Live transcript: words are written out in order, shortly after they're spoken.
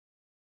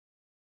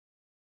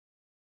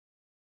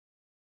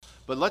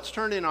But let's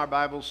turn in our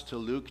Bibles to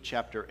Luke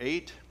chapter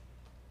 8.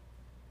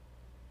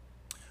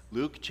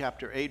 Luke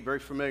chapter 8, very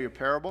familiar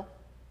parable.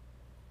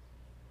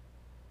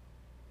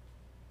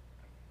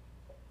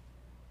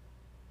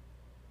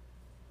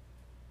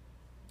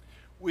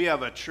 We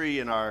have a tree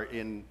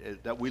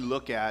that we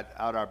look at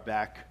out our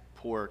back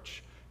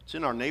porch. It's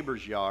in our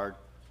neighbor's yard,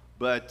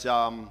 but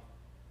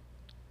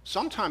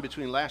sometime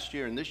between last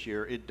year and this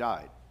year, it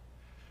died.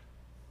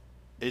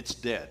 It's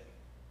dead.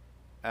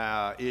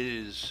 It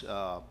is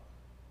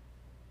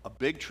a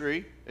big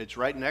tree. It's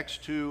right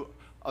next to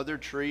other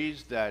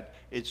trees that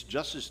it's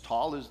just as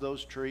tall as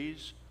those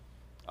trees.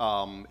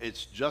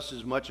 It's just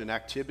as much an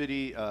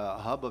activity, a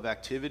hub of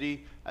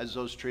activity as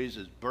those trees,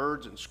 as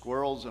birds and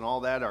squirrels and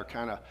all that are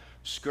kind of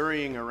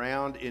scurrying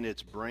around in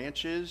its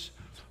branches.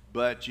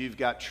 But you've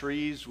got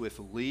trees with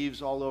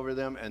leaves all over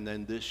them, and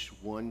then this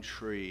one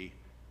tree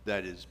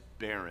that is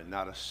barren,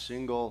 not a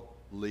single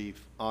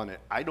leaf on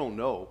it. I don't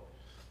know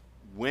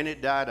when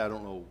it died. I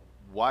don't know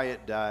why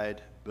it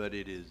died, but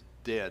it is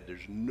dead.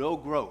 There's no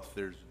growth.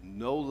 There's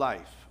no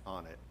life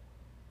on it.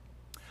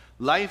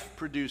 Life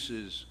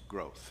produces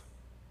growth.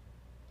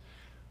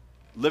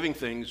 Living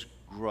things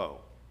grow.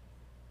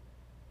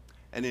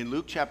 And in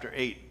Luke chapter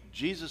 8,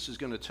 Jesus is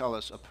going to tell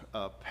us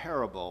a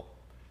parable.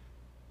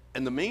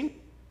 And the main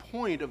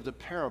point of the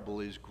parable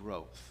is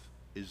growth,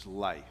 is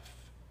life,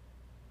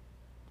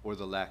 or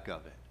the lack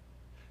of it.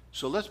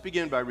 So let's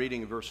begin by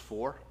reading verse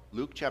 4.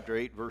 Luke chapter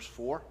 8, verse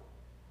 4.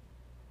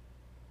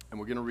 And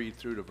we're going to read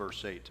through to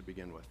verse 8 to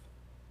begin with.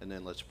 And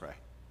then let's pray.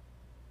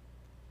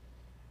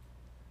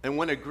 And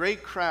when a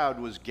great crowd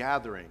was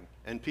gathering,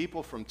 and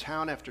people from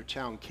town after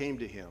town came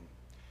to him,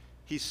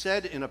 he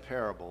said in a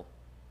parable,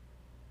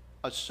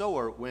 a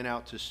sower went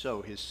out to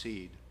sow his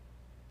seed.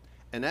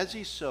 And as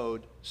he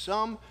sowed,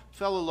 some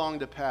fell along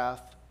the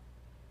path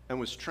and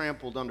was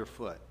trampled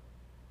underfoot,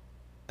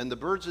 and the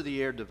birds of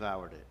the air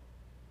devoured it.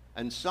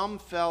 And some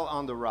fell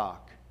on the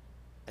rock,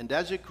 and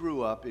as it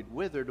grew up, it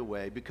withered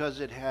away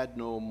because it had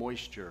no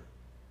moisture.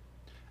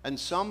 And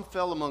some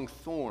fell among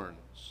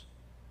thorns,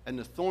 and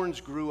the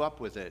thorns grew up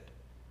with it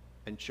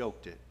and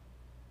choked it.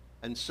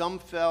 And some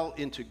fell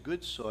into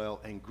good soil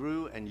and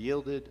grew and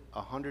yielded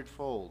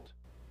 100-fold.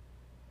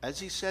 As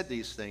he said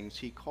these things,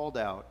 he called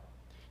out,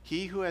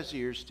 "He who has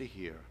ears to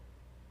hear,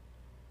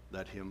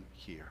 let him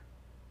hear."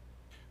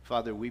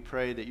 Father, we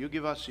pray that you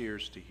give us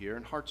ears to hear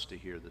and hearts to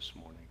hear this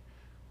morning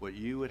what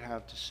you would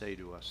have to say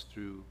to us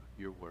through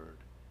your word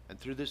and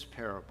through this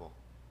parable.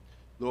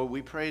 Lord,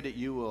 we pray that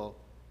you will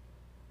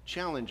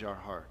challenge our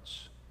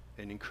hearts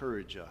and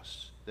encourage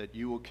us, that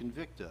you will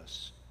convict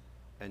us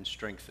and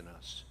strengthen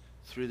us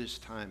through this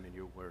time in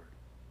your word.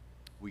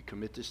 We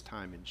commit this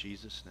time in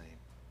Jesus'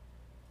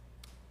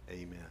 name.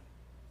 Amen.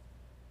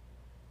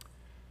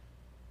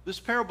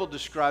 This parable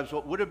describes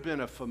what would have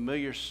been a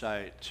familiar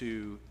sight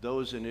to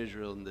those in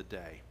Israel in the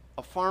day.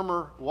 A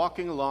farmer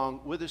walking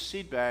along with a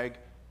seed bag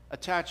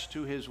attached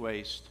to his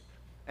waist,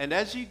 and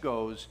as he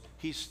goes,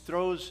 he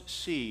throws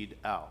seed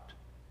out.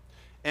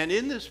 And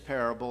in this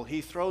parable, he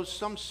throws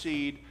some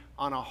seed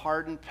on a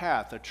hardened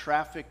path, a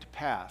trafficked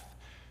path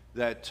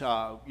that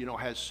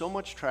has so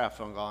much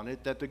traffic on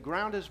it that the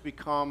ground has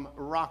become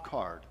rock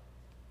hard,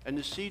 and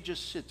the seed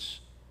just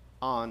sits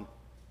on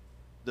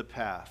the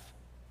path.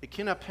 It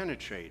cannot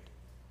penetrate,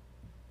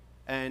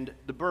 and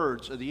the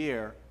birds of the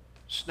air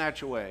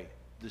snatch away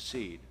the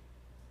seed.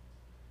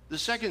 The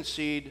second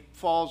seed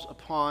falls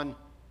upon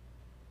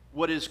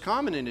what is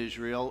common in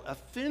Israel, a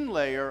thin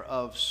layer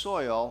of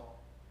soil,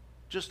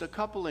 just a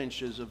couple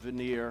inches of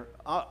veneer,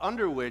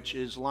 under which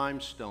is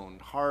limestone,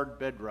 hard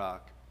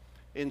bedrock.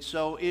 And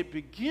so it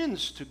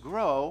begins to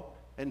grow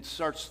and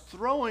starts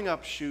throwing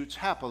up shoots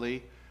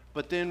happily,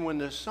 but then when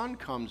the sun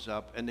comes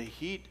up and the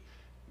heat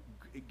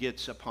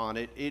gets upon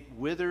it, it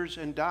withers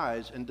and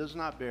dies and does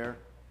not bear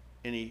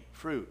any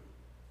fruit.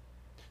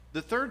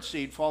 The third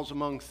seed falls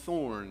among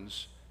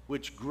thorns,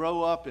 which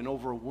grow up and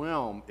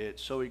overwhelm it,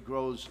 so it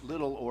grows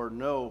little or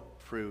no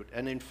fruit.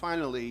 And then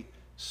finally,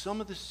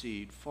 some of the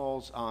seed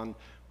falls on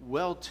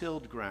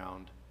well-tilled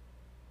ground,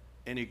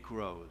 and it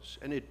grows,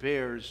 and it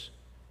bears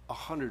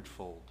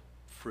 100-fold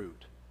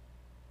fruit.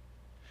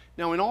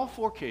 Now, in all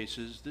four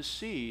cases, the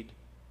seed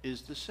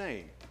is the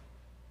same.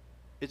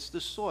 It's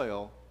the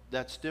soil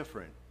that's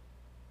different.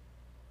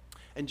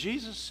 And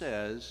Jesus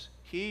says,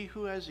 "He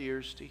who has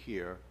ears to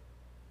hear,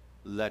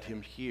 let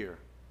him hear."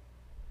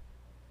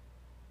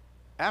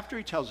 After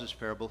he tells this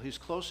parable, his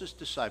closest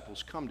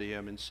disciples come to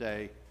him and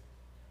say,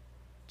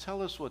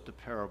 "Tell us what the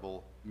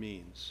parable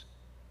means."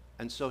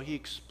 And so he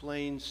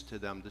explains to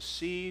them, the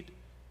seed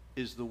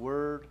is the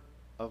word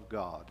of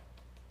God.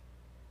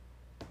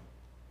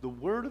 The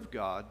word of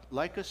God,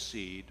 like a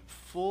seed,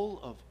 full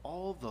of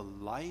all the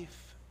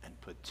life and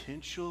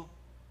potential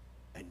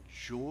and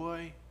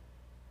joy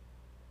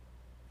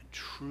and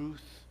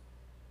truth,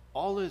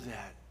 all of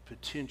that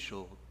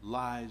potential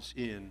lies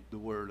in the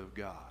word of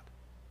God.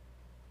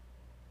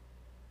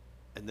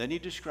 And then he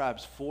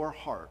describes four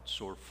hearts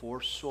or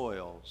four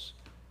soils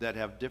that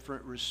have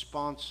different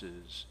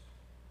responses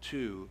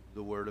to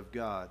the Word of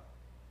God.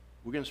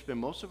 We're going to spend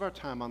most of our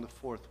time on the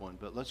fourth one,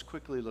 but let's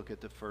quickly look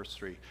at the first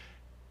three.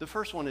 The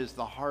first one is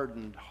the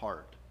hardened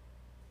heart,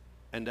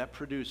 and that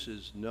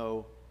produces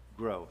no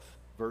growth.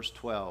 Verse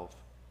 12.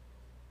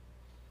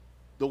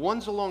 The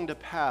ones along the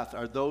path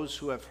are those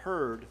who have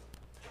heard,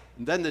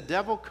 and then the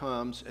devil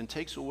comes and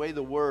takes away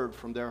the word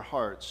from their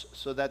hearts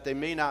so that they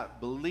may not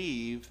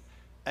believe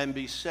and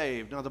be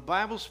saved. Now, the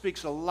Bible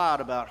speaks a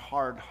lot about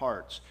hard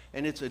hearts,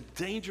 and it's a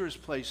dangerous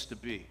place to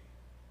be.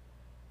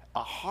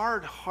 A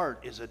hard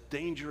heart is a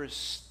dangerous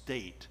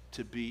state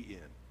to be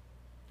in.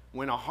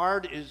 When a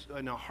heart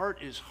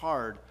is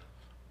hard,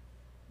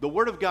 the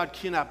Word of God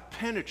cannot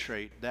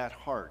penetrate that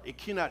heart. It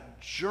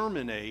cannot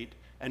germinate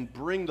and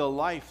bring the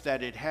life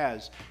that it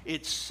has.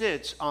 It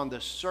sits on the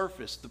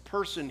surface. The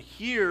person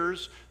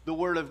hears the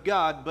Word of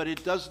God, but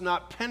it does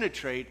not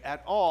penetrate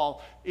at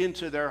all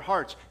into their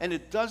hearts. And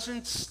it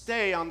doesn't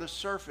stay on the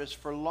surface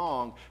for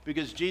long,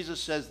 because Jesus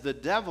says the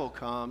devil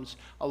comes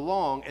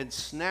along and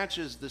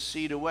snatches the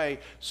seed away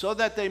so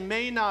that they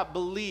may not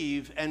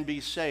believe and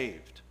be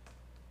saved.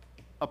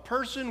 A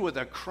person with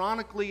a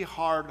chronically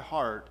hard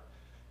heart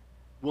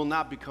will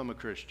not become a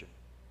Christian.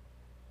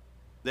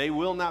 They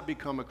will not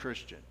become a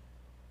Christian.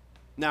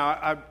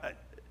 Now,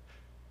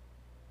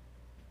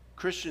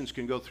 Christians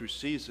can go through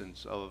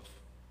seasons of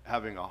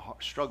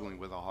struggling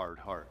with a hard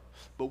heart.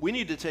 But we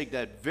need to take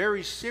that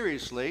very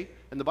seriously,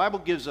 and the Bible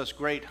gives us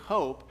great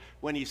hope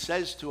when he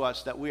says to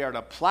us that we are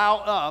to plow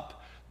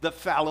up the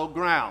fallow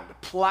ground.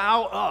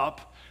 Plow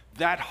up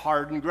that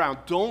hardened ground.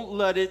 Don't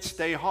let it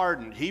stay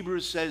hardened.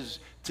 Hebrews says,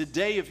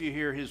 today if you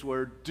hear his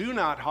word, do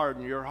not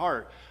harden your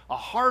heart. A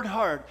hard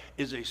heart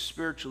is a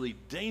spiritually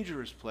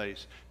dangerous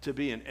place to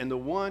be in, and the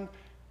one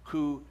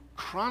who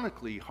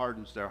chronically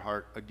hardens their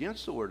heart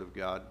against the word of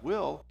God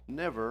will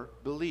never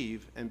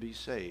believe and be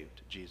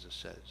saved, Jesus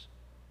says.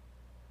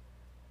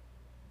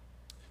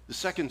 The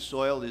second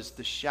soil is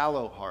the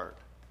shallow heart,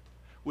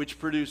 which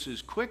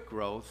produces quick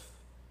growth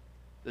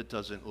that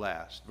doesn't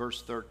last.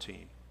 Verse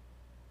 13.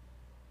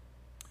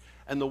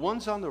 And the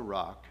ones on the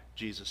rock,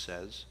 Jesus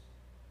says,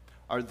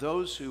 are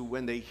those who,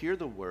 when they hear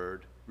the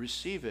word,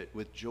 receive it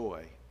with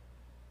joy.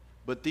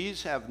 But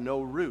these have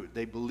no root.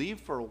 They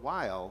believe for a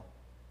while,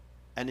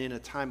 and in a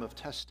time of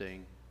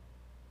testing,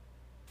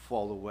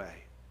 fall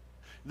away.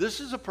 This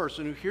is a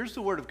person who hears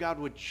the word of God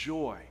with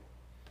joy,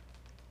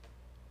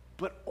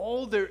 but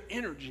all their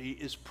energy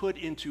is put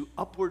into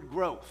upward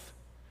growth,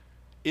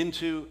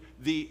 into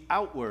the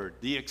outward,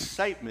 the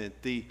excitement,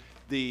 the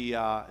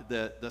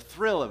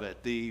thrill of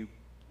it, the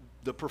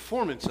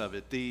performance of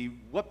it,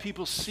 what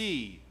people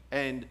see,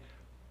 and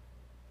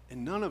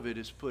none of it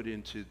is put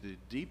into the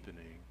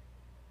deepening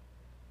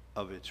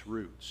of its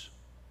roots.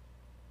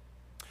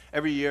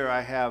 Every year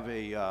I have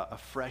a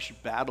fresh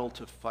battle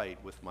to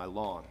fight with my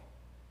lawn.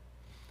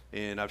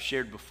 And I've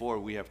shared before,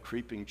 we have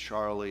creeping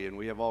Charlie, and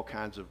we have all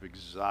kinds of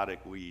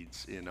exotic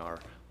weeds in our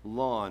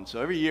lawn.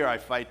 So every year I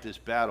fight this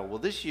battle. Well,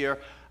 this year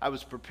I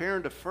was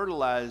preparing to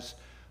fertilize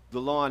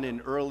the lawn in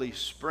early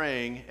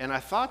spring, and I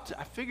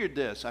figured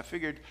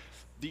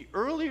the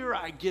earlier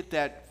I get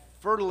that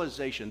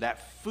fertilization,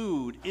 that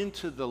food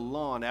into the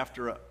lawn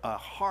after a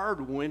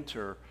hard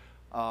winter,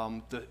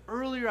 the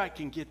earlier I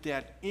can get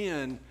that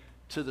in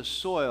to the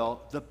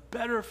soil, the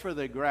better for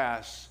the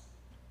grass.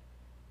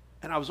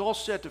 And I was all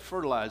set to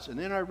fertilize, and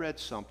then I read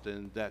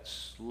something that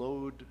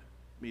slowed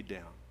me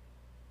down.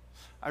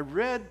 I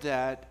read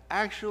that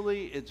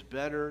actually it's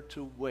better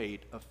to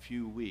wait a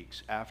few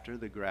weeks after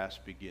the grass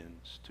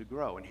begins to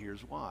grow, and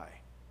here's why.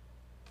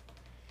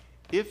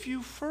 If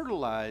you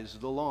fertilize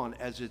the lawn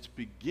as it's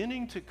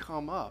beginning to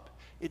come up,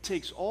 it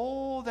takes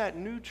all that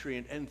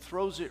nutrient and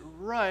throws it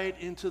right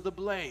into the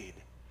blade.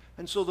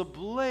 And so the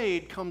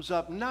blade comes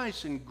up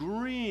nice and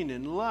green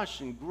and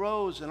lush and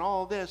grows and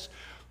all this,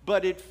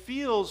 but it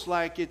feels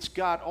like it's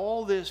got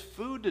all this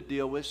food to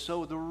deal with,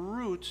 so the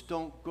roots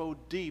don't go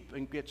deep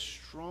and get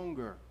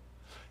stronger.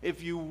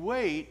 If you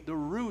wait, the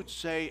roots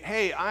say,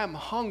 hey, I'm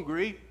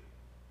hungry.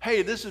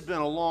 Hey, this has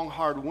been a long,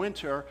 hard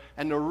winter,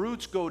 and the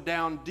roots go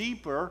down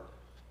deeper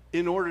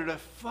in order to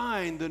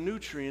find the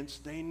nutrients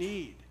they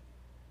need.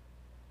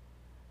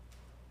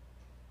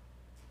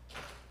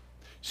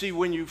 See,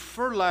 when you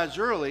fertilize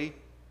early,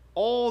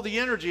 all the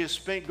energy is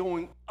spent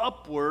going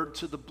upward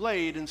to the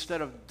blade instead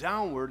of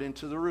downward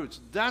into the roots.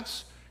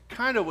 That's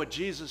kind of what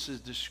Jesus is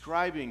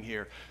describing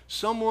here.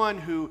 Someone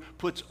who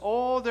puts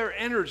all their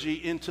energy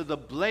into the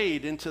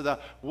blade, into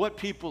what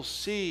people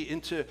see,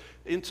 into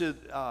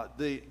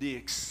the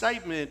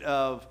excitement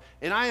of.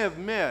 And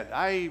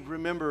I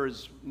remember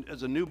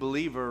as a new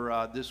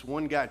believer, this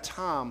one guy,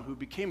 Tom, who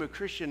became a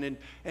Christian,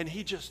 and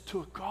he just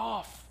took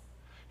off.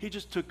 He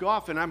just took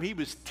off, and he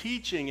was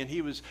teaching, and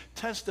he was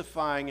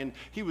testifying, and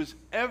he was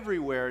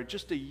everywhere,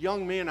 just a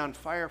young man on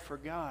fire for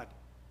God.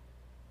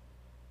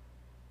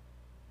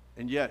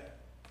 And yet,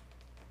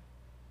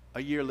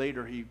 a year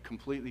later, he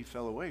completely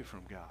fell away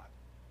from God.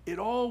 It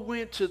all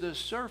went to the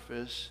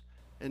surface,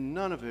 and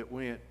none of it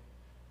went,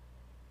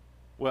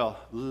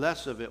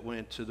 less of it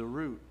went to the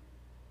root.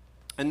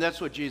 And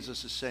that's what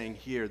Jesus is saying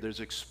here. There's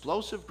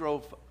explosive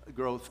growth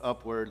growth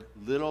upward,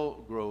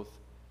 little growth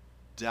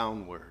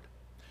downward.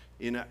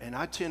 And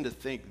I tend to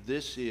think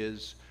this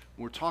is,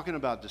 when we're talking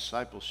about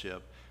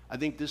discipleship, I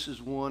think this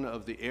is one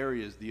of the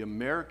areas the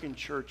American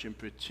church in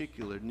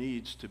particular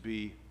needs to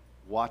be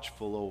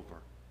watchful over.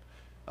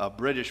 A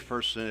British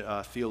person,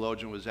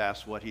 theologian, was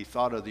asked what he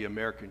thought of the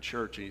American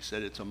church, and he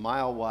said it's a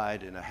mile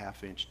wide and a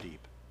half-inch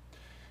deep.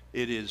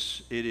 It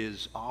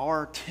is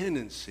our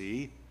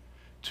tendency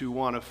to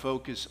want to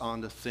focus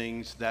on the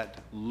things that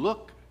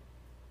look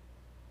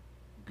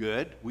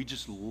good. We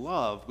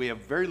have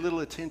very little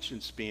attention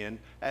span.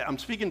 I'm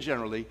speaking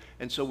generally,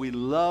 and so we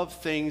love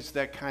things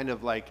that kind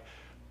of like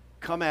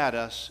come at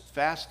us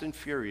fast and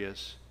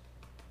furious.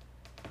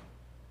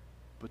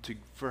 But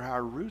for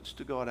our roots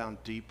to go down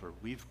deeper,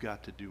 we've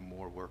got to do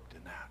more work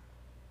than that.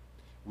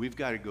 We've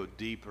got to go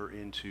deeper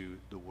into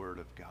the Word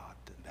of God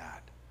than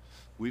that.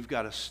 We've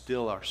got to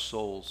still our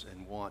souls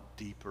and want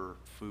deeper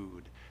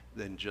food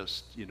than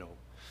just,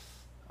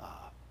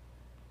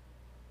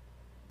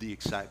 the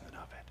excitement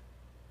of it.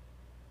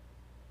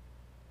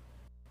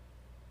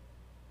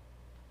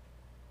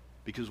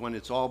 Because when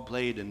it's all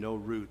blade and no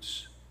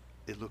roots,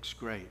 it looks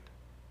great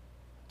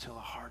until a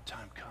hard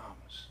time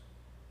comes.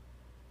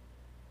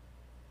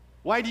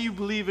 Why do you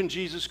believe in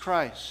Jesus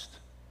Christ?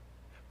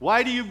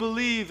 Why do you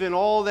believe in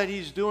all that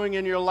He's doing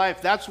in your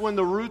life? That's when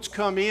the roots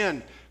come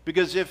in.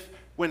 Because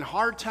when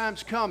hard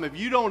times come, if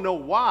you don't know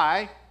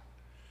why,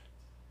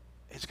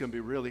 it's going to be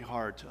really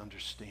hard to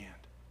understand.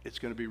 It's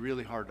going to be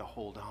really hard to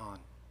hold on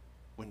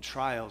when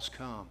trials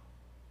come.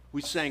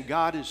 We sang,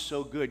 God is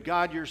so good.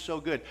 God, you're so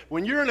good.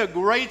 When you're in a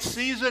great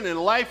season and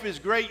life is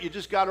great, you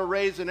just got a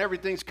raise and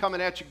everything's coming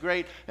at you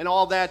great and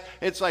all that.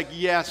 It's like,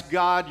 yes,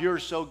 God, you're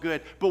so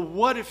good. But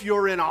what if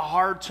you're in a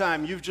hard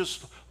time? You've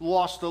just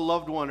lost a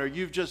loved one, or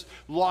you've just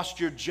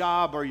lost your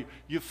job, or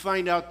you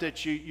find out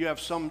that you have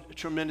some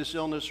tremendous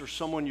illness, or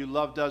someone you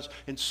love does,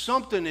 and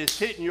something is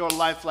hitting your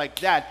life like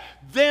that.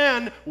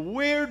 Then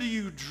where do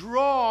you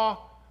draw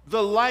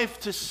the life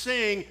to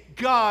sing,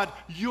 God,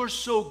 you're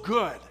so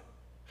good?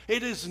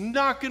 It is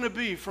not going to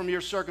be from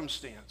your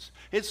circumstance.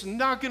 It's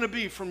not going to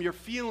be from your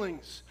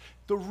feelings.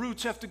 The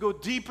roots have to go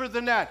deeper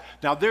than that.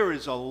 Now, there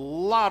is a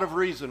lot of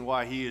reason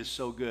why He is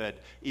so good,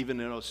 even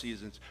in those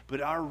seasons.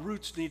 But our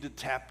roots need to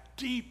tap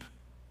deep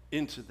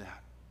into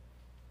that.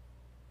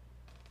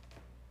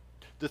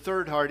 The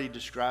third heart He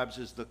describes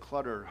as the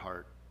cluttered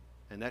heart,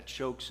 and that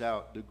chokes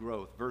out the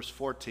growth. Verse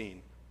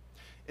 14.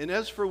 And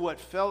as for what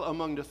fell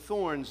among the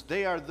thorns,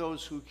 they are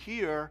those who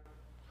hear,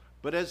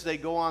 but as they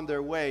go on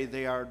their way,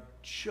 they are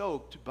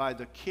choked by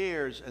the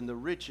cares and the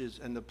riches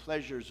and the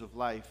pleasures of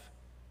life,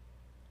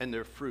 and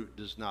their fruit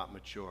does not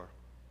mature.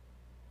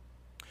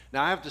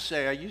 Now, I have to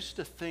say, I used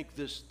to think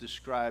this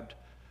described,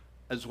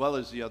 as well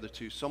as the other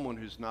two, someone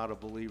who's not a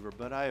believer,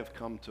 but I have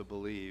come to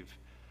believe,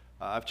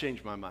 I've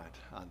changed my mind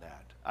on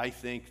that. I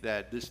think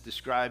that this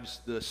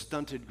describes the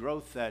stunted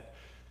growth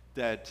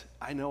that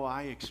I know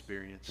I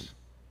experience.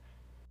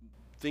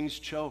 Things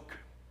choke,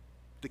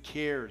 the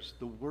cares,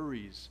 the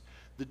worries,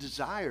 the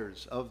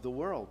desires of the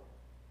world.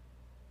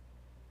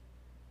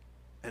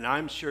 And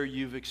I'm sure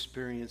you've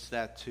experienced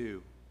that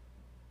too.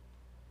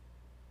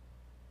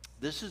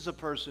 This is a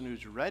person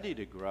who's ready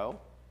to grow,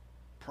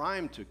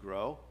 primed to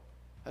grow,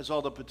 has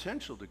all the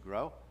potential to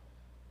grow,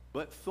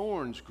 but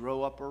thorns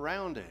grow up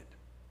around it.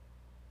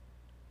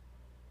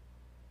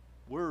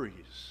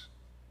 Worries,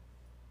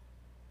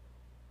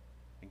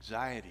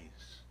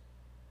 anxieties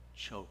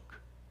choke.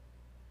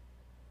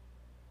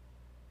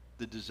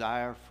 The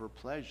desire for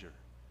pleasure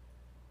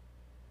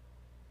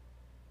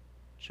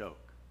choke.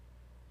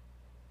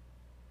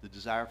 The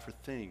desire for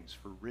things,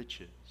 for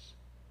riches,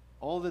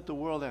 all that the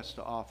world has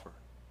to offer.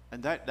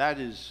 And that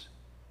is,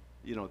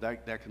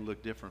 that can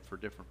look different for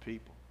different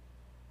people.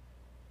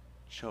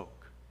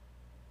 Choke.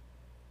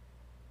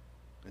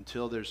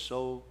 Until there's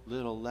so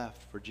little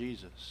left for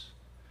Jesus.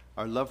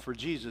 Our love for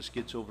Jesus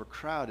gets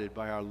overcrowded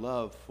by our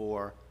love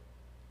for,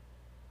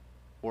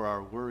 or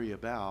our worry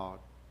about,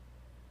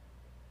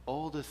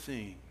 all the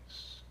things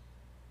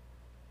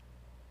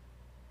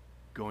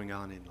going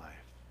on in life.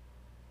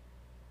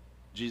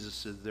 Jesus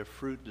says their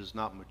fruit does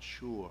not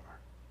mature.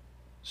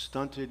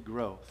 Stunted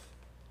growth.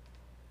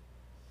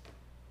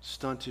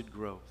 Stunted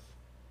growth.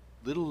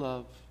 Little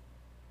love,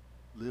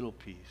 little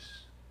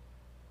peace,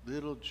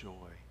 little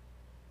joy,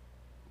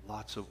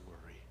 lots of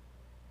worry,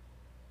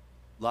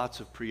 lots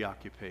of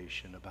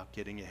preoccupation about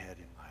getting ahead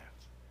in life,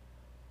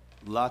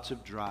 lots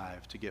of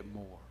drive to get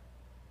more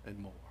and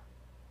more.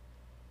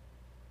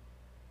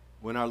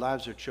 When our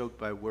lives are choked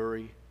by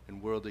worry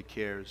and worldly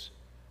cares,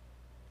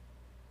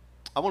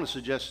 I want to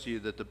suggest to you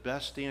that the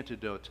best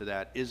antidote to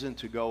that isn't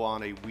to go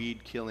on a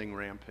weed-killing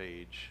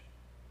rampage.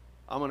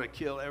 I'm going to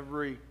kill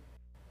every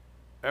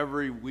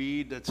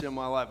weed that's in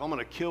my life. I'm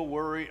going to kill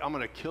worry. I'm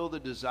going to kill the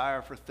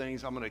desire for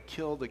things. I'm going to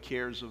kill the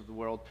cares of the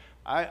world.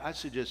 I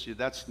suggest to you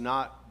that's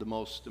not the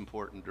most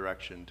important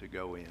direction to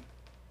go in.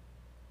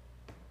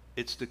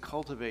 It's to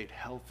cultivate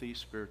healthy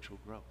spiritual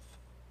growth.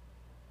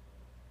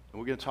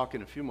 And we're going to talk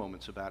in a few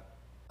moments about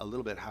a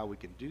little bit how we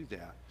can do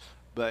that.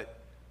 But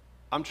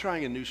I'm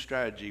trying a new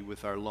strategy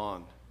with our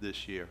lawn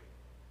this year.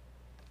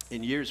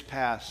 In years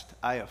past,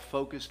 I have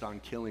focused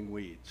on killing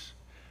weeds.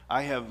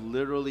 I have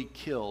literally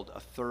killed a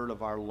third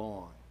of our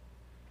lawn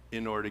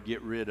in order to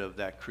get rid of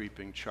that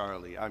creeping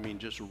Charlie. I mean,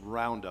 just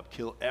round up,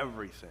 kill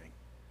everything,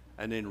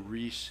 and then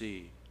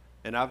reseed.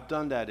 And I've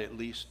done that at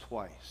least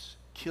twice.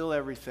 Kill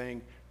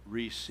everything,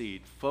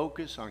 reseed.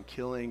 Focus on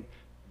killing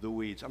the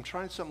weeds. I'm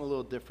trying something a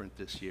little different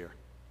this year.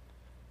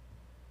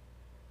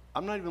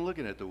 I'm not even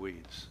looking at the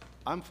weeds.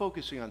 I'm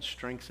focusing on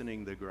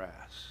strengthening the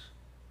grass,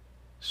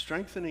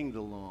 strengthening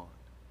the lawn.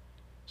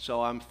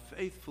 So I'm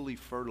faithfully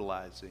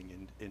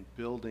fertilizing and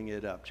building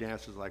it up.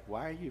 Janice is like,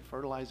 why are you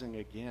fertilizing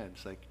again?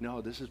 It's like,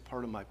 no, this is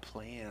part of my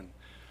plan.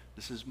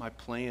 This is my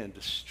plan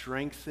to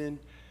strengthen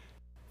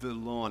the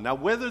lawn. Now,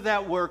 whether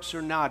that works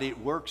or not, it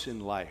works in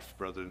life,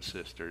 brothers and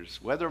sisters.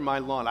 Whether my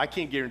lawn, I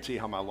can't guarantee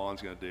how my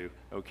lawn's going to do,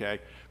 okay?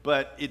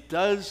 But it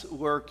does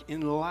work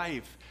in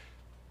life.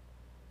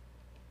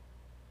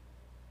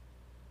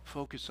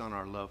 Focus on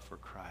our love for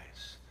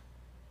Christ,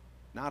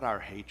 not our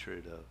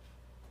hatred of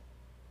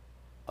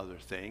other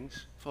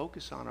things.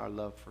 Focus on our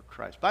love for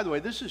Christ. By the way,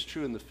 this is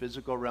true in the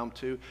physical realm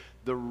too.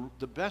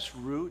 The best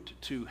route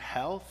to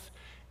health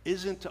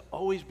isn't to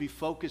always be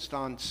focused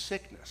on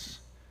sickness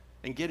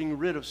and getting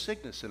rid of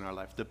sickness in our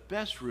life. The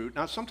best route,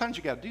 now sometimes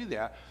you got to do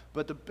that,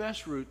 but the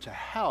best route to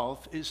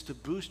health is to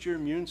boost your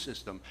immune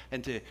system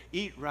and to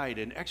eat right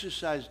and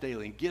exercise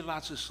daily and get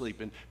lots of sleep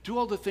and do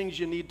all the things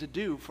you need to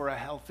do for a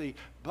healthy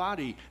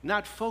body,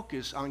 not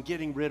focus on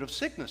getting rid of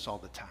sickness all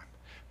the time.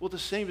 Well, the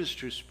same is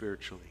true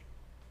spiritually.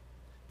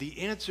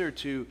 The answer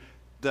to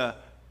the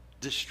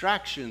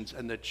distractions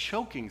and the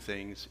choking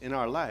things in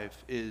our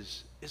life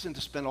isn't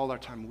to spend all our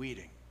time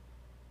weeding.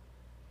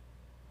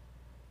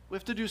 We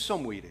have to do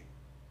some weeding.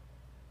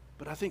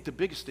 But I think the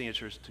biggest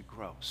answer is to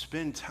grow.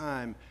 Spend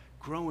time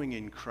growing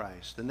in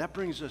Christ. And that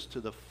brings us to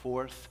the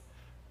fourth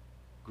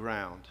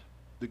ground,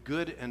 the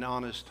good and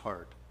honest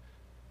heart,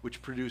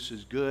 which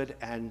produces good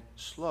and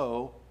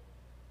slow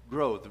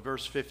growth.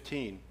 Verse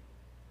 15.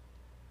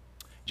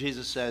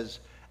 Jesus says,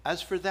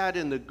 as for that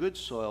in the good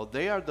soil,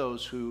 they are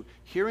those who,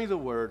 hearing the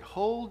word,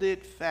 hold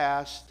it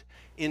fast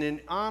in an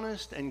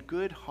honest and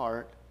good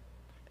heart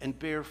and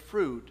bear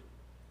fruit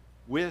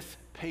with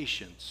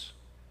patience.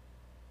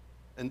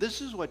 And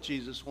this is what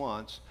Jesus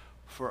wants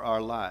for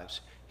our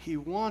lives. He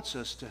wants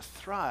us to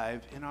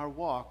thrive in our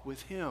walk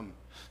with Him.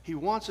 He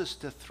wants us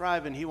to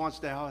thrive, and He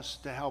wants us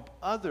to help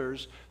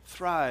others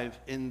thrive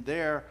in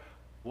their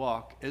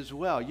walk as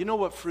well. You know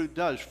what fruit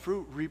does?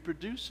 Fruit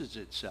reproduces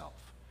itself.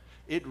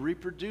 It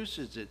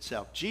reproduces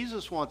itself.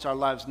 Jesus wants our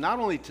lives not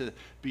only to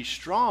be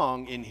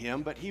strong in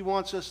Him, but He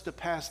wants us to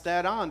pass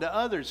that on to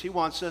others. He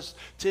wants us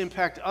to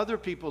impact other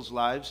people's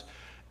lives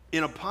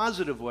in a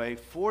positive way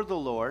for the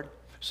Lord,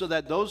 so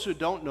that those who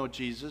don't know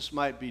Jesus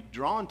might be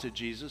drawn to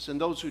Jesus, and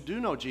those who do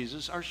know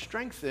Jesus are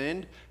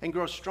strengthened and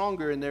grow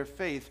stronger in their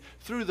faith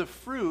through the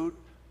fruit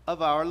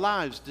of our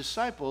lives.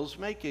 Disciples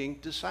making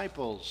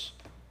disciples.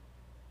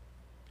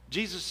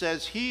 Jesus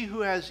says, he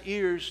who has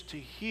ears to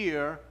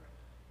hear,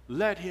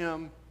 let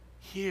him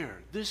hear.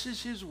 This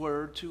is His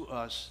word to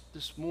us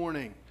this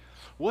morning.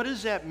 What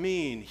does that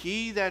mean?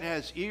 He that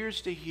has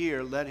ears to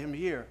hear, let him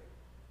hear.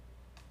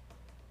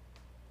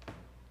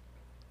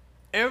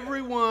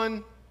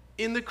 Everyone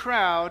in the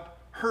crowd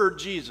heard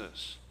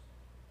Jesus,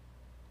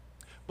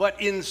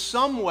 but in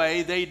some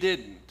way they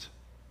didn't.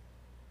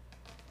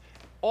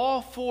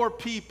 All four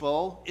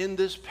people in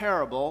this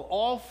parable,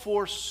 all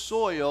four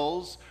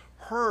soils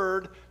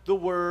heard the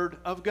word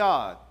of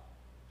God,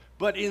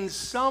 but in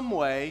some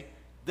way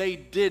they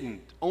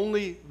didn't.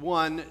 Only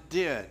one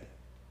did.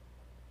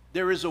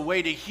 There is a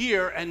way to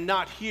hear and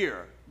not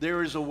hear.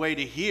 There is a way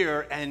to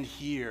hear and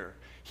hear.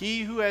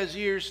 He who has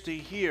ears to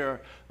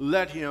hear,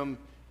 let him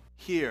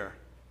hear.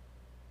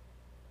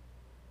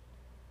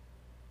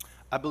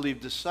 I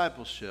believe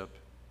discipleship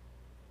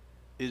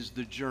is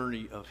the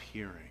journey of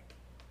hearing.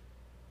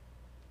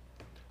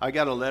 I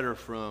got a letter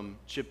from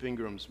Chip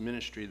Ingram's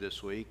ministry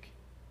this week,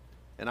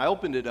 and I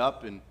opened it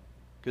up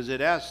because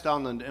it asked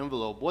on the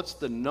envelope, what's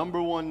the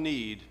number one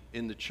need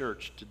in the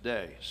church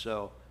today?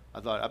 So I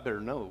thought I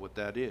better know what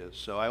that is.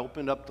 So I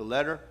opened up the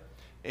letter,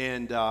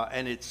 and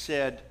it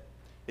said,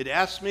 it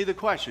asked me the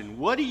question,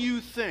 what do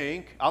you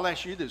think, I'll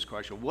ask you this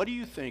question, what do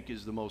you think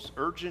is the most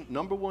urgent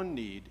number one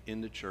need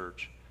in the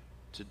church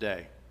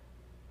today?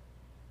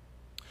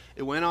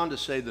 It went on to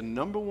say the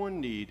number one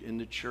need in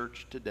the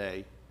church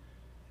today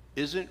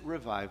isn't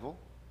revival,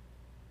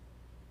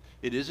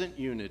 it isn't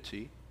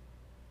unity,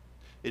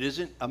 it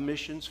isn't a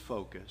missions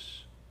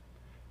focus,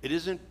 it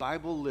isn't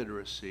Bible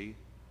literacy,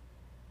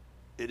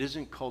 it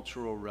isn't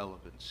cultural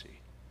relevancy.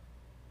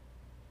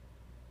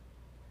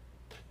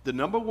 The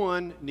number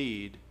one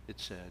need, it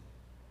said,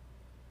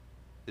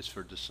 is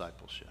for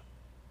discipleship.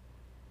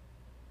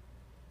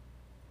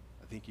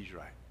 I think he's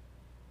right.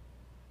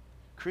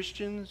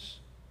 Christians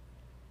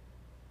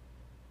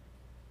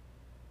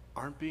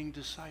aren't being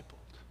discipled.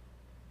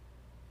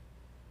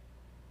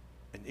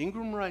 And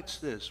Ingram writes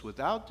this,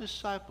 without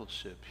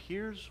discipleship,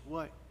 here's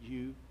what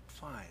you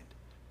find.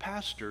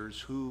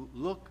 pastors who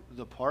look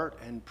the part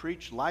and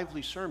preach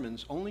lively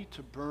sermons only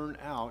to burn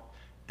out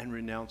and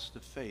renounce the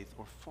faith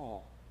or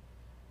fall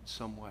in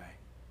some way.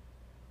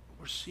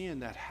 We're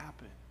seeing that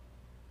happen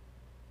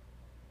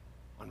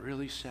on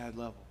really sad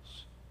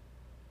levels.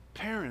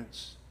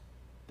 Parents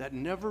that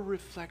never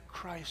reflect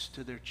Christ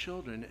to their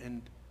children,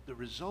 and the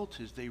result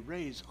is they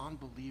raise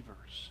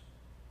unbelievers.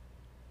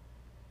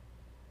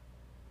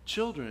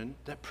 Children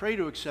that pray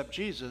to accept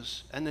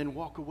Jesus and then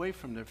walk away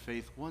from their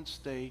faith once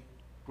they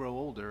grow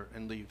older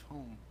and leave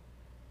home.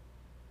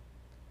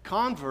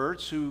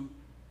 Converts who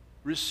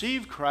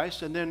receive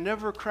Christ and then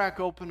never crack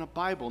open a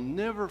Bible,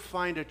 never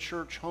find a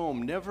church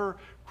home, never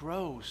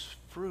grows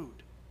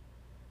fruit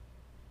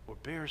or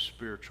bears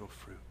spiritual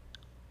fruit.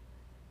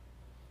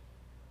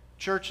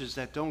 Churches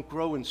that don't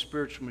grow in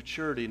spiritual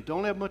maturity and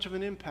don't have much of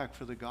an impact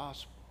for the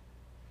gospel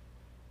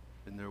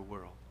in their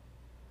world.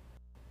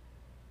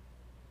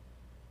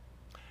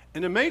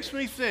 And it makes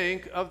me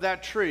think of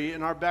that tree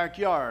in our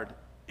backyard.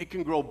 It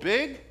can grow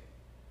big.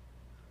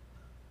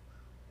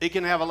 It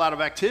can have a lot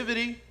of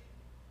activity.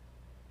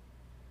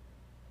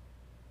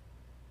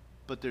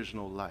 But there's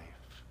no life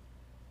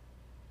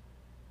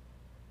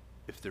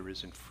if there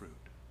isn't fruit.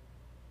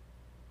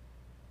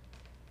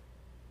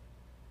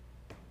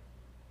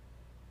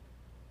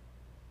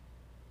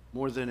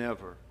 More than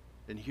ever,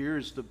 and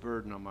here's the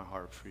burden on my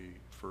heart for you,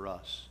 for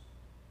us,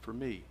 for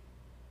me.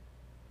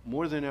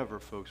 More than ever,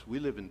 folks, we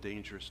live in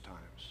dangerous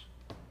times.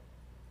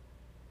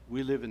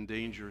 We live in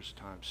dangerous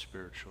times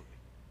spiritually.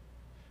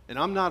 And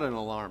I'm not an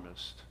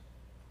alarmist.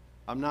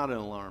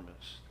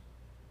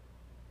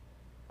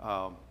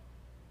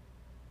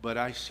 But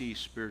I see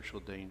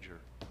spiritual danger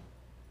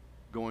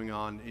going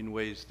on in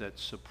ways that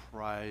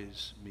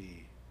surprise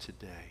me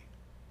today.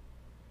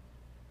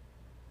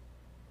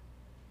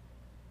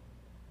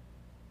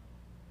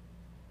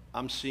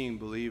 I'm seeing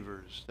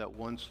believers that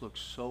once looked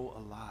so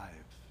alive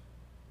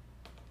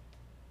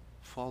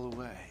fall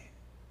away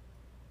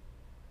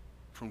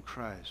from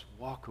Christ,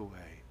 walk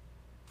away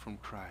from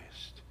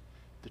Christ.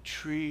 The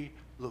tree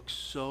looks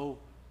so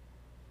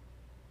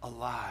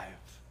alive,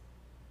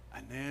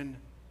 and then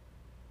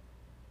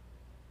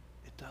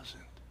it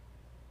doesn't.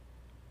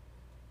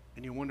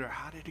 And you wonder,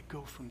 how did it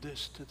go from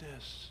this to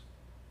this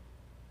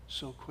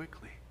so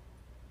quickly?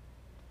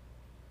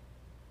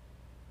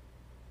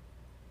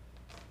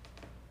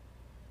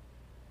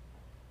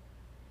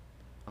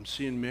 I'm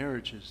seeing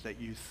marriages that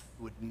you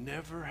would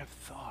never have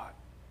thought,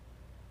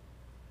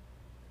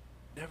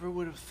 never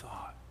would have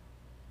thought,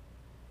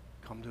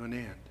 come to an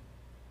end.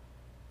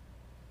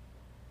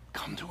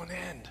 Come to an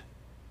end.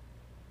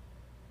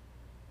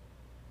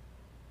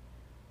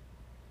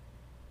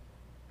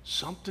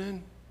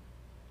 Something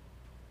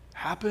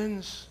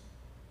happens.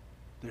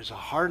 There's a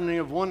hardening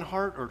of one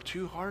heart or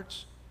two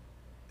hearts,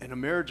 and a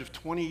marriage of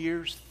 20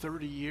 years,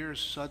 30 years,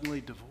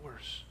 suddenly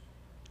divorce.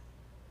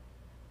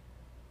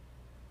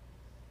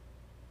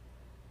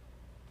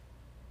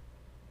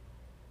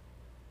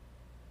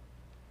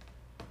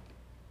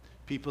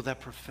 People that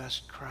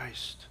professed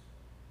Christ,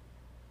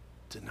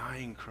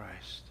 denying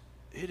Christ.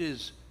 It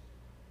is,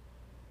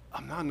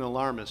 I'm not an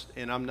alarmist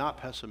and I'm not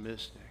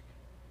pessimistic,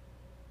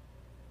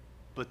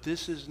 but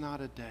this is not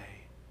a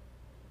day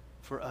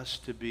for us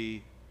to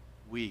be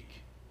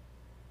weak,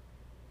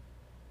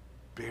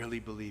 barely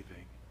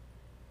believing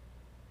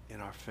in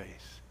our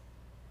faith.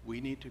 We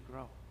need to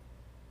grow.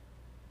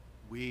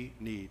 We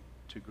need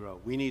to grow.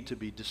 We need to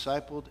be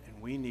discipled,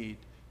 and we need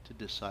to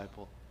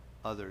disciple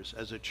others.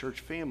 As a church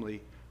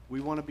family, we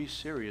want to be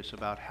serious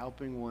about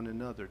helping one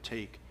another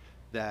take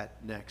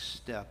that next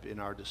step in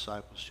our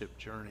discipleship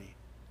journey.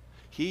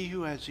 He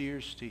who has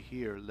ears to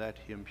hear, let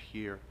him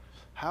hear.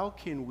 How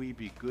can we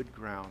be good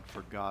ground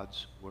for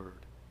God's word?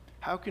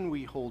 How can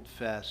we hold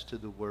fast to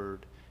the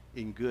word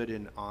in good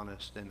and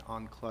honest and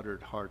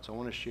uncluttered hearts? I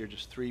want to share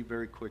just three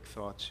very quick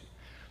thoughts.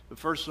 The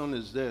first one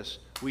is this: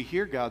 we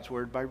hear God's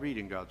word by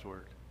reading God's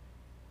word.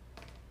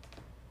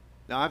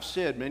 Now, I've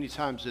said many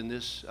times in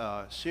this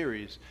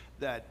series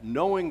that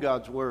knowing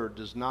God's word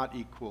does not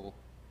equal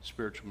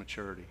spiritual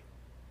maturity.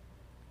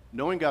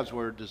 Knowing God's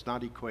word does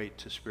not equate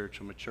to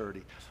spiritual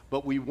maturity.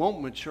 But we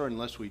won't mature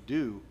unless we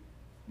do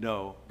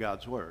know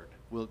God's word.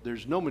 Well,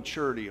 there's no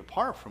maturity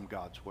apart from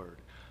God's word.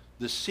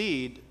 The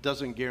seed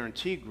doesn't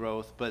guarantee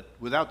growth, but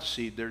without the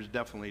seed, there's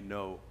definitely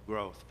no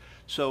growth.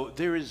 So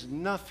there is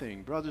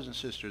nothing, brothers and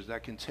sisters,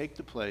 that can take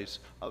the place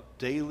of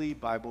daily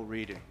Bible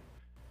reading.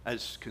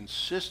 As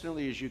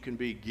consistently as you can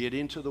be, get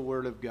into the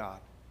Word of God.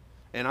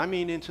 And I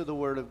mean into the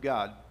Word of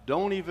God.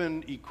 Don't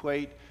even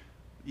equate,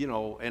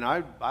 and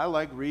I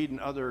like reading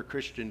other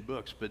Christian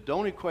books, but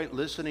don't equate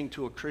listening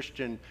to a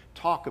Christian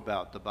talk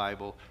about the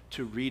Bible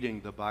to reading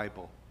the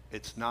Bible.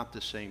 It's not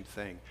the same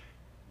thing.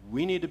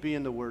 We need to be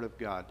in the Word of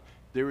God.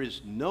 There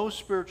is no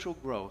spiritual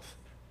growth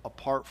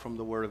apart from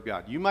the Word of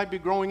God. You might be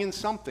growing in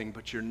something,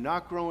 but you're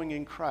not growing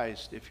in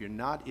Christ if you're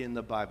not in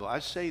the Bible. I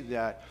say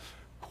that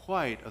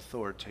quite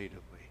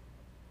authoritatively.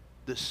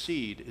 The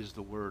seed is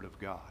the Word of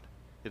God.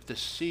 If the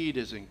seed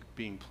isn't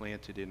being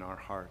planted in our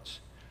hearts,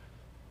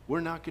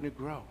 we're not going to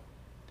grow.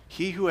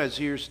 He who has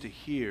ears to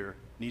hear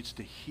needs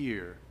to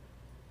hear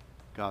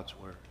God's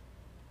word.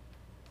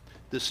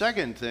 The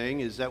second thing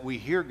is that we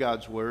hear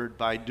God's word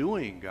by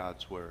doing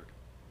God's word.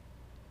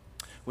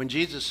 When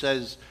Jesus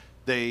says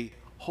they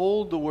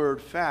hold the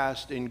word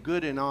fast in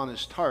good and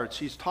honest hearts,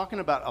 he's talking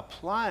about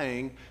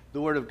applying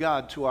the word of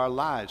God to our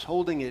lives,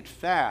 holding it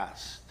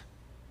fast.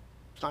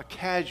 It's not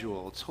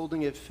casual, it's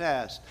holding it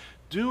fast.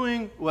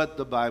 Doing what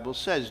the Bible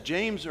says.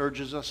 James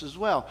urges us as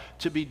well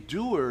to be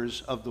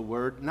doers of the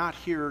word, not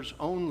hearers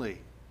only.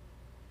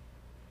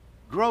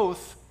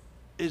 Growth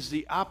is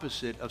the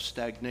opposite of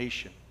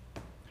stagnation.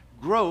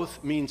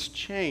 Growth means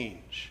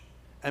change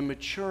and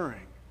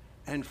maturing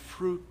and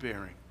fruit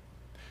bearing.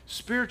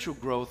 Spiritual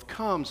growth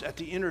comes at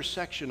the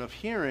intersection of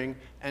hearing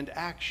and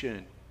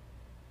action.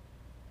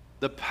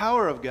 The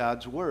power of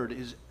God's word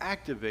is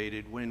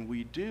activated when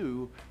we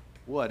do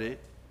what it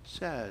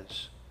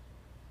says.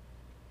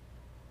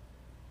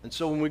 And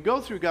so when we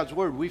go through God's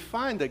word, we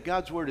find that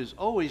God's word is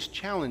always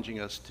challenging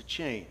us to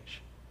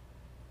change.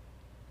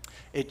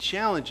 It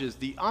challenges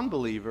the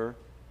unbeliever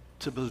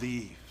to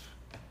believe.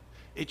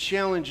 It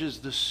challenges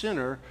the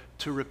sinner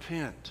to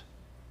repent.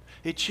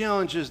 It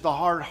challenges the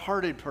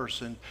hard-hearted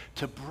person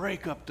to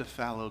break up the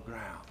fallow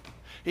ground.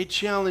 It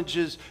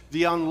challenges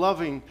the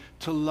unloving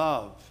to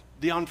love,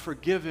 the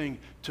unforgiving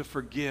to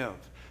forgive,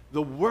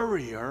 the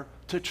worrier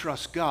to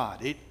trust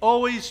God. It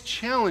always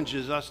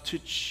challenges us to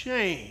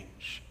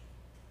change.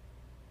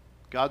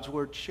 God's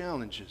word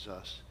challenges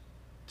us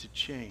to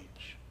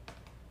change.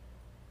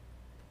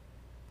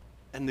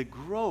 And the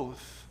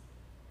growth,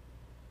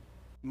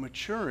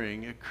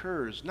 maturing,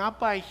 occurs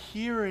not by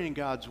hearing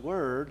God's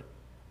word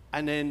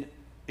and then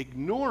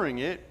ignoring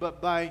it,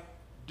 but by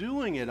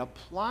doing it,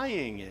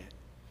 applying it.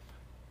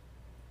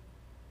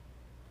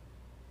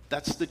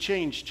 That's the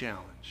change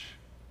challenge.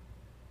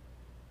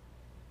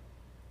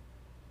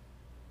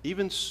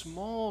 Even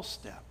small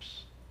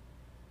steps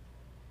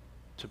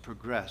to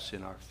progress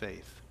in our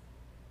faith.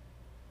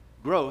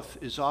 Growth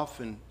is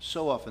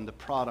so often the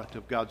product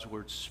of God's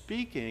word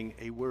speaking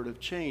a word of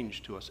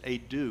change to us, a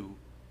do,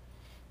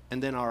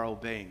 and then our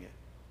obeying it.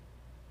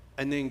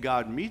 And then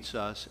God meets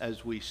us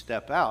as we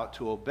step out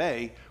to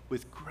obey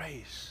with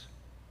grace.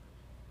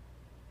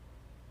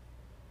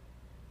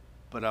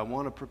 But I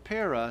want to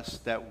prepare us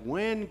that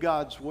when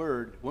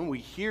we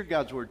hear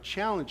God's word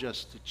challenge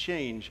us to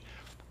change,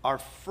 our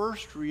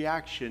first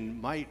reaction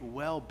might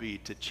well be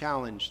to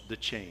challenge the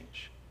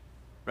change.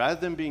 Rather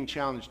than being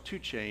challenged to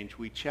change,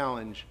 we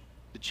challenge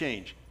the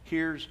change.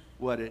 Here's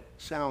what it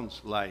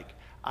sounds like.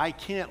 I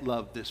can't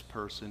love this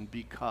person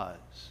because.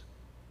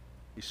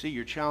 You see,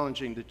 you're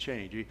challenging the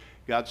change.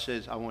 God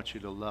says, I want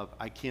you to love.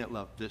 I can't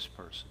love this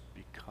person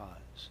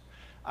because.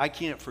 I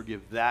can't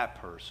forgive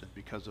that person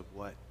because of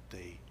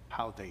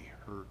how they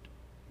hurt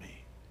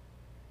me.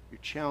 You're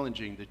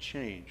challenging the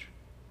change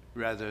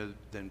rather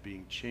than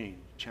being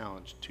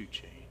challenged to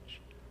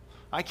change.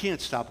 I can't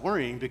stop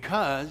worrying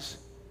because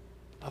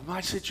of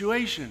my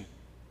situation.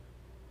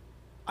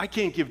 I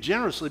can't give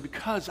generously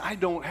because I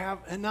don't have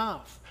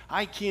enough.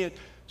 I can't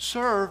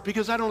serve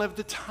because I don't have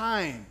the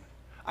time.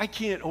 I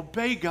can't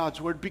obey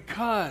God's word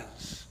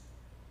because.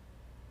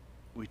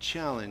 We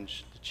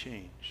challenge the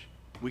change.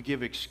 We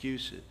give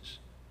excuses.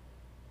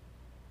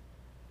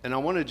 And I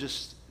want to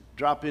just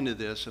drop into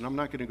this, and I'm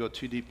not going to go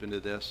too deep into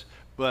this,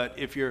 but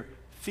if you're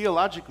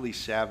theologically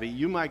savvy,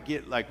 you might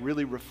get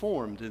really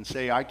reformed and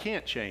say, I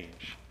can't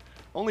change.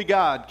 Only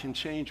God can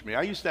change me.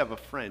 I used to have a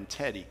friend,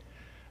 Teddy,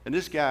 and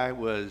this guy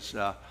was,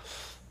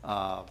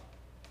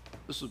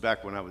 this was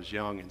back when I was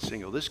young and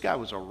single. This guy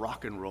was a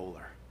rock and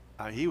roller.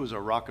 He was a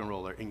rock and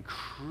roller,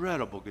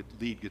 incredible good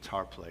lead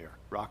guitar player,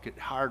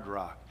 hard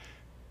rock,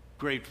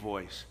 great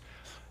voice.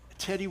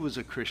 Teddy was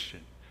a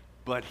Christian,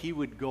 but he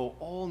would go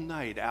all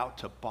night out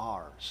to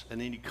bars, and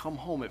then he'd come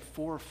home at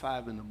 4 or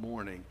 5 in the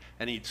morning,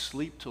 and he'd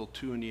sleep till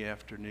 2 in the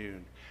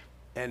afternoon.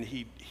 And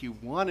he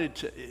wanted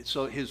to,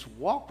 so his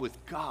walk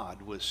with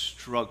God was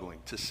struggling,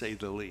 to say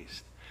the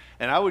least.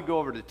 And I would go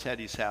over to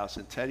Teddy's house,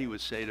 and Teddy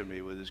would say to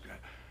me with his guy,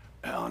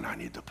 Alan, I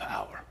need the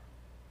power.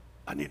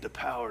 I need the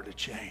power to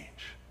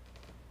change.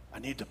 I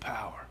need the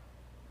power.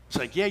 It's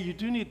like, yeah, you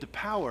do need the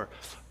power,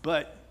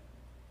 but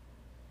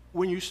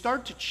when you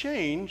start to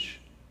change,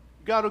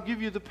 God will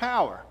give you the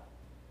power.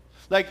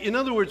 In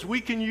other words,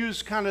 we can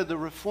use kind of the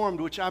Reformed,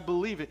 which I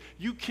believe it.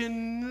 You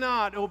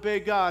cannot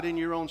obey God in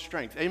your own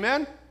strength.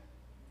 Amen?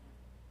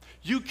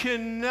 You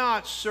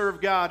cannot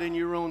serve God in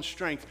your own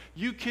strength.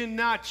 You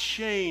cannot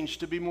change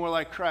to be more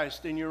like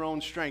Christ in your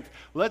own strength.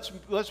 Let's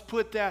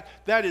put that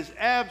is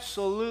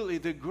absolutely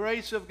the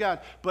grace of God.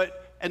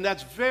 And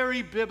that's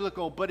very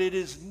biblical, but it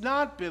is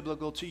not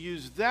biblical to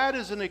use that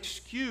as an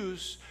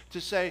excuse to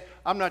say,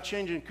 I'm not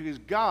changing because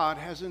God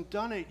hasn't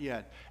done it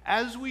yet.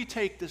 As we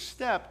take the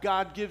step,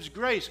 God gives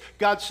grace.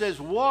 God says,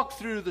 walk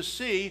through the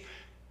sea.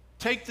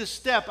 Take the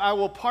step, I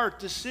will part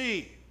the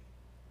sea.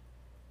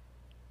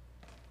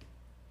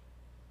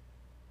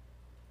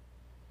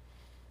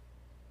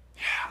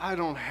 I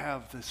don't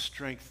have the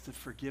strength to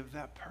forgive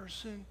that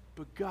person,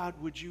 but God,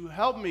 would you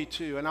help me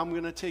to? And I'm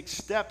going to take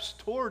steps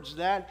towards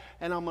that,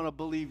 and I'm going to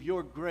believe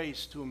your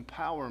grace to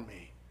empower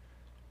me.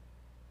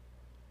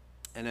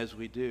 And as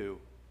we do,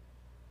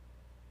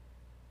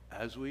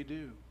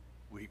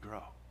 we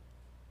grow.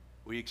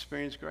 We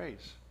experience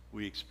grace.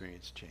 We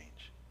experience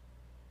change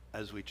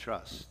as we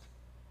trust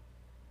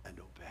and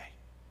obey.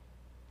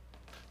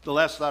 The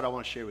last thought I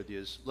want to share with you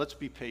is let's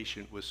be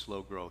patient with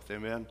slow growth.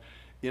 Amen?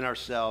 In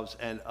ourselves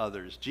and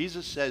others.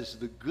 Jesus says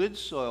the good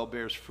soil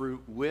bears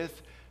fruit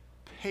with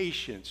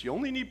patience. You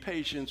only need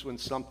patience when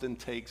something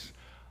takes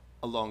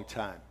a long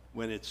time,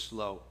 when it's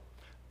slow.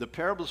 The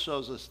parable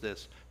shows us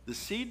this. The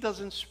seed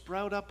doesn't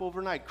sprout up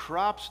overnight.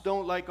 Crops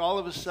don't like all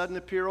of a sudden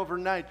appear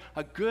overnight.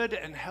 A good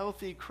and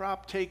healthy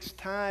crop takes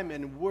time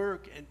and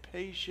work and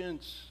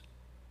patience.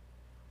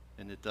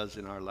 And it does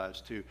in our lives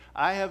too.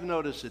 I have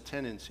noticed a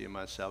tendency in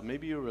myself.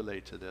 Maybe you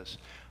relate to this.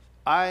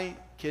 I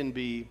can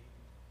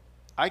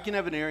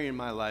have an area in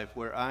my life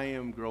where I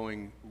am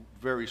growing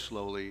very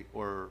slowly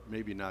or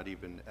maybe not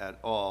even at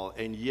all,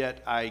 and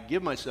yet I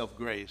give myself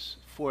grace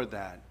for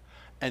that.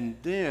 And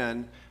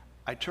then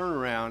I turn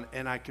around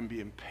and I can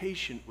be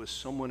impatient with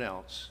someone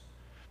else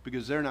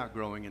because they're not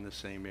growing in the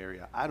same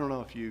area. I don't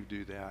know if you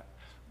do that,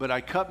 but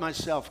I cut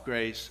myself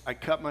grace, I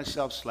cut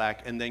myself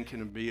slack, and then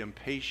can be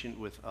impatient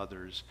with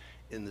others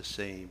in the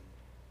same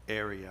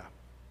area.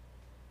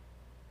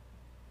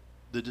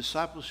 The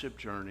discipleship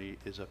journey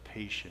is a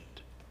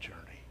patient journey.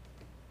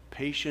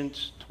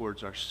 Patience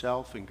towards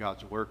ourselves and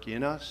God's work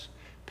in us.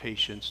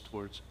 Patience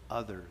towards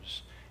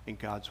others and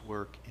God's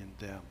work in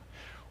them.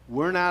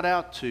 We're not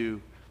out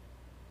to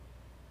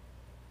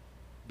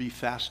be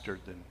faster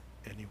than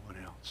anyone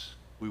else.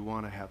 We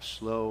want to have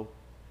slow,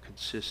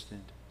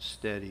 consistent,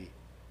 steady,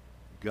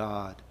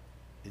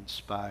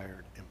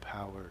 God-inspired,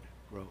 empowered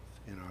growth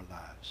in our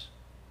lives.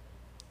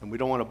 And we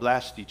don't want to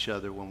blast each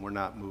other when we're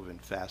not moving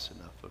fast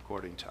enough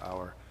according to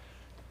our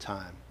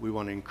time. We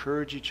want to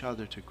encourage each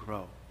other to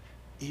grow.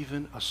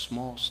 Even a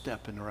small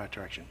step in the right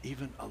direction,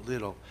 even a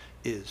little,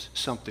 is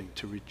something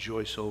to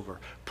rejoice over.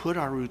 Put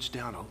our roots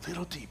down a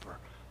little deeper,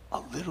 a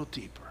little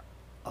deeper,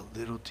 a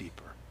little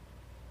deeper.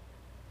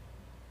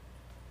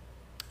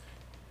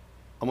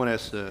 I'm going to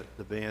ask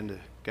the band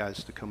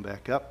guys to come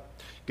back up.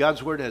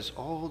 God's word has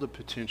all the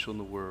potential in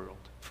the world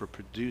for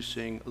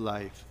producing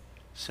life,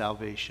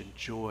 salvation,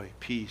 joy,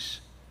 peace,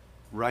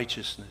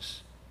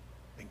 righteousness,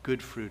 and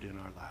good fruit in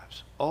our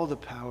lives. All the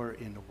power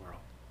in the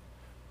world.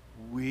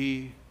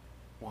 We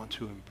want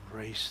to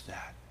embrace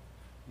that.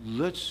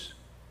 Let's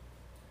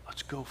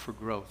go for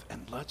growth,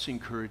 and let's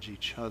encourage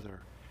each other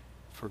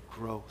for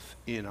growth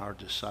in our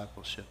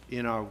discipleship,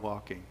 in our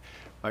walking.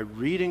 By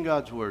reading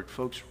God's word,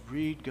 folks,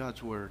 read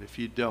God's word. If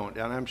you don't,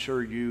 and I'm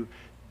sure you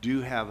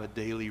do have a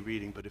daily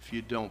reading, but if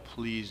you don't,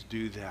 please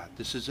do that.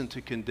 This isn't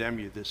to condemn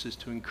you. This is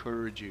to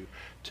encourage you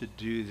to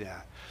do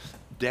that.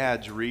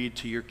 Dads, read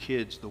to your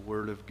kids the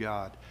word of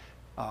God.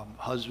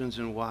 Husbands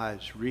and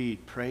wives,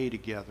 read, pray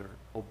together,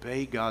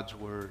 obey God's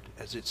word.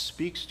 As it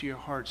speaks to your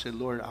heart, say,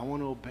 Lord, I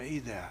want to obey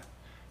that.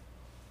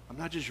 I'm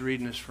not just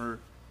reading this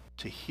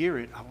to hear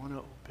it. I want to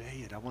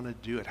obey it. I want to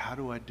do it. How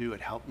do I do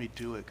it? Help me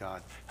do it,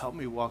 God. Help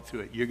me walk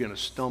through it. You're going to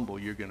stumble.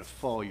 You're going to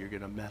fall. You're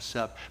going to mess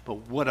up. But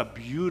what a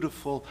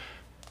beautiful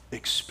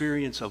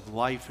experience of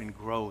life and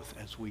growth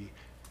as we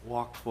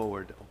walk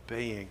forward,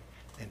 obeying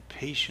and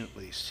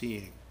patiently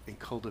seeing and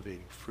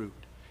cultivating fruit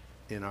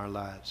in our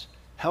lives.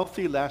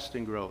 Healthy,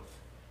 lasting growth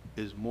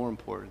is more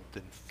important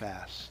than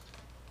fast,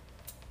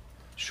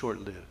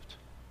 short-lived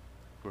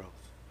growth.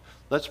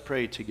 Let's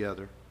pray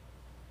together.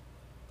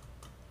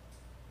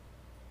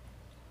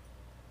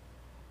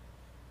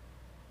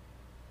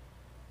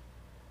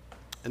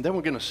 And then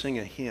we're going to sing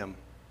a hymn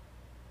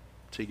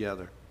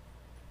together.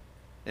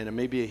 And it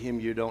may be a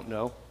hymn you don't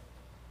know,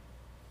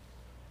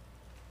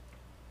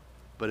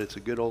 but it's a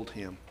good old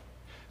hymn.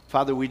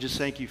 Father, we just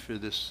thank you for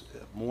this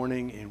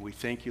morning, and we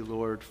thank you,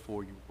 Lord,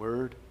 for your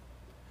word.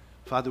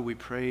 Father, we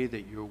pray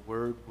that your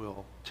word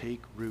will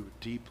take root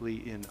deeply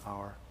in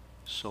our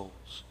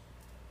souls.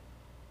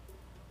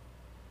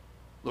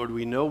 Lord,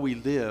 we know we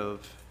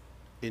live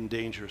in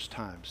dangerous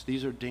times.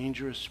 These are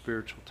dangerous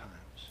spiritual times.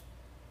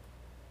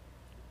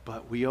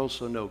 But we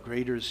also know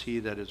greater is he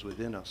that is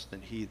within us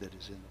than he that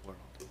is in the world.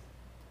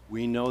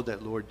 We know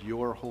that, Lord,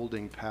 you're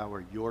holding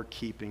power, you're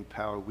keeping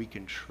power. We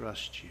can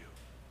trust you.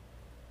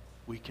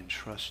 We can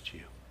trust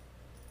you.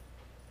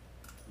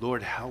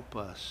 Lord, help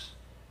us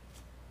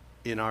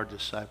in our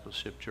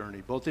discipleship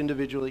journey, both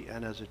individually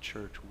and as a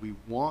church. We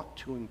want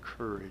to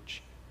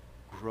encourage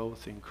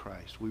growth in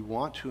Christ. We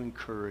want to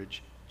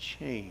encourage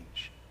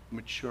change,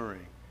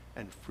 maturing,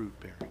 and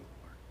fruit-bearing,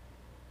 Lord,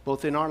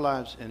 both in our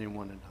lives and in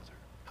one another.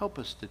 Help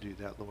us to do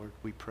that, Lord,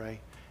 we pray,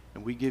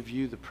 and we give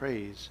you the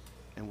praise,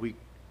 and we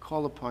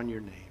call upon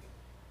your name.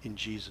 In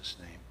Jesus'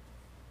 name,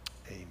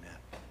 amen.